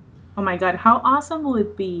appear. Oh my God, how awesome will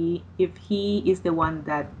it be if he is the one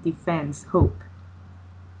that defends Hope?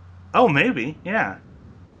 Oh, maybe, yeah.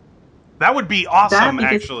 That would be awesome,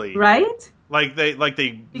 actually. Right? Like they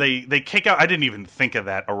kick out. I didn't even think of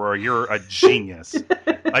that, Aurora. You're a genius.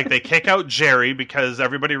 Like they kick out Jerry because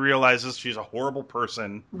everybody realizes she's a horrible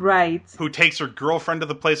person. Right. Who takes her girlfriend to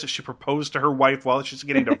the place that she proposed to her wife while she's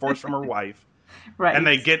getting divorced from her wife. Right. And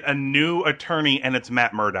they get a new attorney, and it's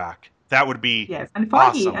Matt Murdock. That would be and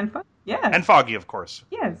Foggy, awesome. And Foggy, of course.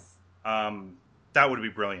 Yes. That would be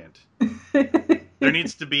brilliant. There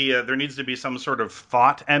needs to be some sort of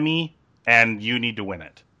thought Emmy, and you need to win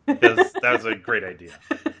it. Because that was a great idea.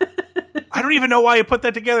 I don't even know why you put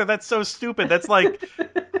that together. That's so stupid. That's like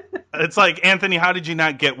It's like, Anthony, how did you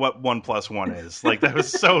not get what 1 + 1 is? Like, that was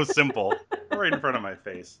so simple. Right in front of my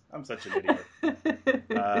face. I'm such an idiot.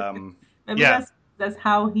 Maybe that's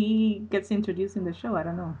how he gets introduced in the show. I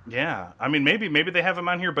don't know. Yeah. I mean, maybe they have him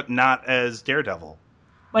on here, but not as Daredevil.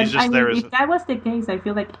 But He's just if that was the case, I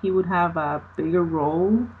feel like he would have a bigger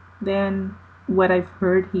role than what I've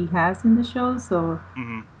heard he has in the show. So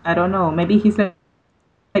I don't know. Maybe he's like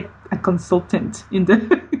a consultant in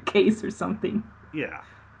the case or something. Yeah.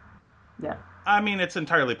 Yeah. I mean, it's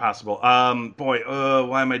entirely possible.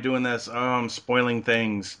 Why am I doing this? I'm spoiling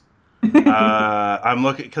things. I'm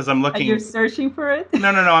looking. You're searching for it? No.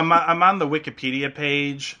 I'm on the Wikipedia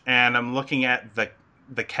page, and I'm looking at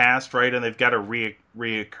the cast, right? And they've got a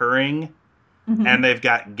reoccurring, and they've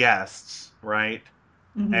got guests, right?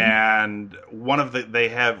 And they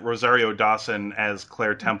have Rosario Dawson as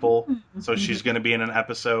Claire Temple, so she's going to be in an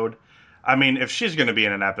episode. I mean, if she's going to be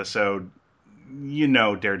in an episode,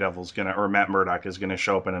 Daredevil's or Matt Murdock is going to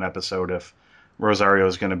show up in an episode if Rosario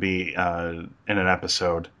is going to be in an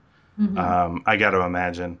episode. I got to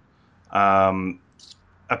imagine.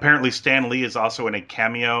 Apparently, Stan Lee is also in a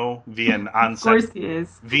cameo via an onset. Of course he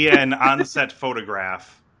is. Via an onset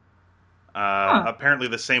photograph. Apparently,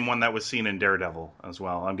 the same one that was seen in Daredevil as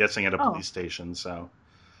well. I'm guessing at a police station. So,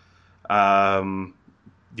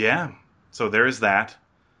 yeah. So there's that.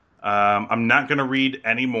 I'm not going to read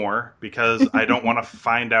any more because I don't want to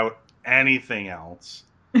find out anything else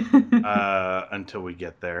until we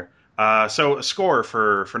get there. So a score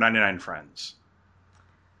for 99 Friends.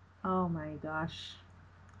 Oh my gosh.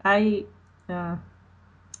 I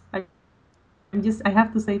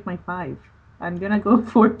have to save my 5. I'm going to go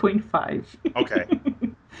 4.5. Okay.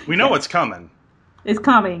 We know what's coming. It's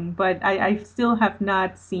coming, but I still have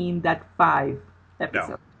not seen that 5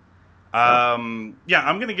 episode. No. Yeah,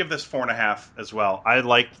 I'm going to give this 4.5 as well. I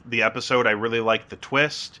liked the episode. I really liked the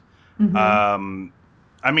twist. I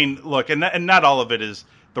mean, look, and not all of it is...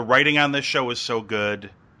 The writing on this show is so good.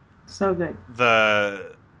 So good.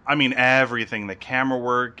 Everything. The camera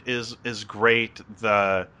work is great.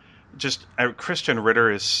 Christian Ritter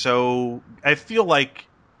is so... I feel like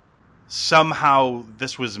somehow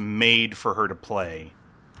this was made for her to play.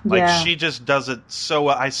 Like, she just does it so...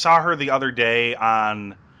 I saw her the other day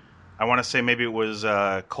on... I want to say maybe it was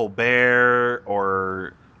Colbert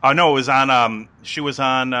or... Oh, no, it was on... she was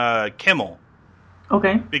on Kimmel.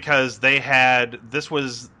 Okay. Because they had... This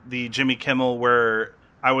was the Jimmy Kimmel where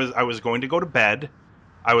I was going to go to bed.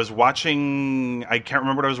 I was watching... I can't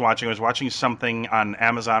remember what I was watching. I was watching something on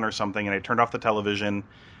Amazon or something, and I turned off the television,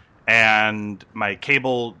 and my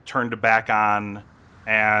cable turned back on,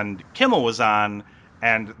 and Kimmel was on,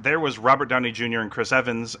 and there was Robert Downey Jr. and Chris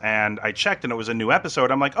Evans, and I checked, and it was a new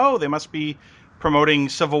episode. I'm like, oh, they must be promoting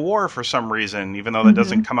Civil War for some reason, even though that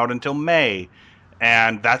doesn't come out until May.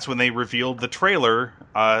 And that's when they revealed the trailer,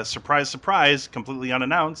 surprise, surprise, completely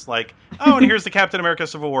unannounced, like, oh, and here's the Captain America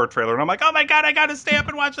Civil War trailer. And I'm like, oh my God, I got to stay up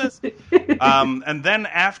and watch this. And then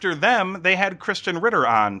after them, they had Christian Ritter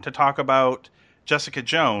on to talk about Jessica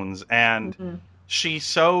Jones. And she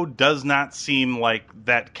so does not seem like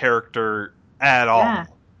that character at all.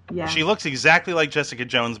 Yeah. She looks exactly like Jessica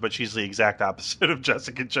Jones, but she's the exact opposite of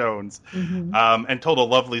Jessica Jones. And told a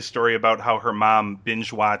lovely story about how her mom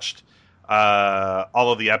binge-watched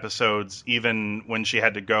all of the episodes, even when she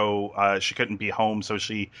had to go, she couldn't be home, so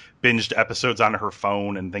she binged episodes on her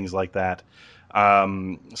phone and things like that.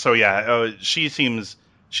 She seems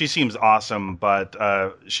awesome, but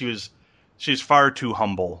she's far too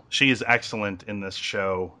humble. She is excellent in this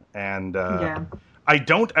show, and I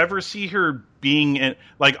don't ever see her being in,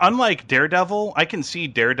 like, unlike Daredevil. I can see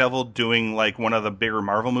Daredevil doing like one of the bigger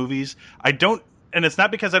Marvel movies. I don't, and it's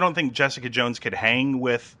not because I don't think Jessica Jones could hang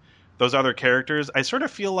with those other characters. I sort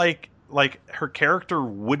of feel like her character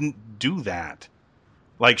wouldn't do that.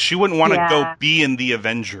 Like, she wouldn't want to go be in the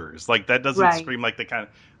Avengers. Like, that doesn't scream like the kind of...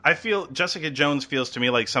 I feel Jessica Jones feels to me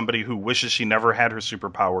like somebody who wishes she never had her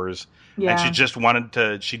superpowers. And she just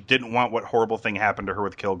she didn't want what horrible thing happened to her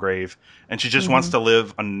with Kilgrave. And she just wants to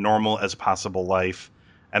live a normal as possible life.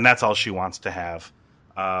 And that's all she wants to have.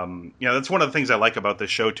 That's one of the things I like about this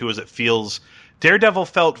show, too, is it feels... Daredevil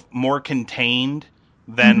felt more contained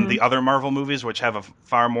than the other Marvel movies, which have a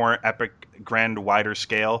far more epic, grand, wider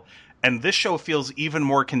scale. And this show feels even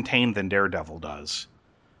more contained than Daredevil does.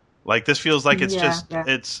 Like, this feels like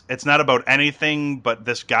it's it's not about anything but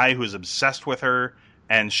this guy who's obsessed with her,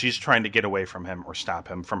 and she's trying to get away from him or stop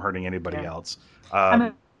him from hurting anybody else.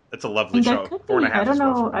 It's a lovely show. 4.5. I don't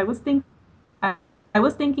know. I was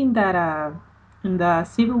thinking that in the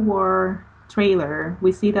Civil War trailer,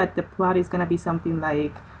 we see that the plot is going to be something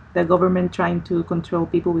like the government trying to control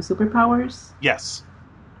people with superpowers. Yes.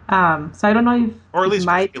 So I don't know if or at least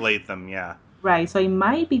might, manipulate them. Yeah. right. So it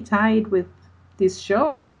might be tied with this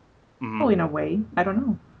show in a way. I don't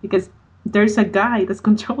know, because there's a guy that's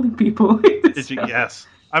controlling people. Yes.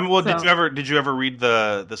 Well, so, did you ever read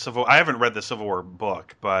the Civil? I haven't read the Civil War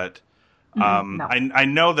book, but no. I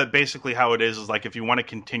know that basically how it is like if you want to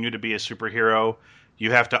continue to be a superhero,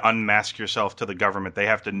 you have to unmask yourself to the government. They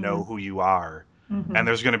have to know who you are. And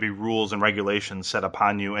there's going to be rules and regulations set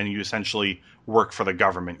upon you, and you essentially work for the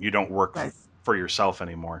government. You don't work for yourself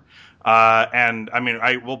anymore. And I mean,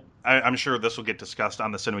 I'm sure this will get discussed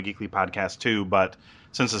on the Cinema Geekly podcast too, but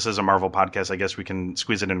since this is a Marvel podcast, I guess we can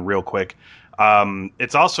squeeze it in real quick.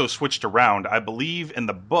 It's also switched around. I believe in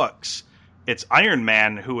the books, it's Iron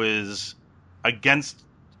Man who is against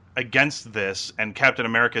this, and Captain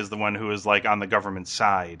America is the one who is like on the government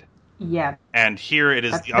side. Yeah. And here it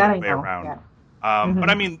is the other way around. Yeah. But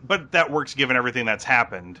I mean, that works given everything that's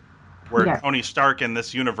happened, where Tony Stark in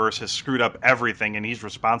this universe has screwed up everything, and he's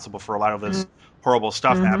responsible for a lot of this horrible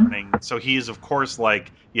stuff happening. So he is, of course,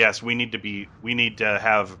 like, yes, we need to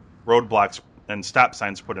have roadblocks and stop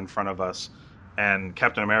signs put in front of us. And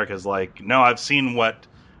Captain America is like, no, I've seen what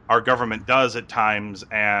our government does at times,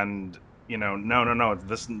 and no,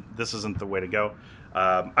 this isn't the way to go.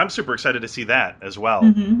 I'm super excited to see that as well.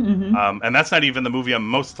 And that's not even the movie I'm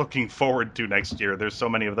most looking forward to next year. There's so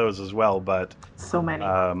many of those as well, but so many.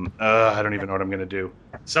 I don't even know what I'm going to do.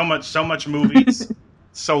 So much movies,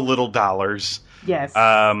 so little dollars. Yes.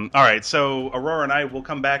 All right, so Aurora and I will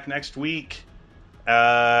come back next week,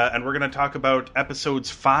 and we're going to talk about episodes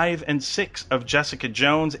 5 and 6 of Jessica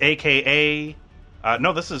Jones, aka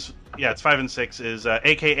it's 5 and 6 is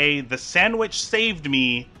aka The Sandwich Saved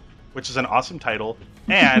Me, which is an awesome title,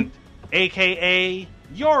 and aka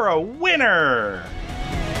You're a Winner!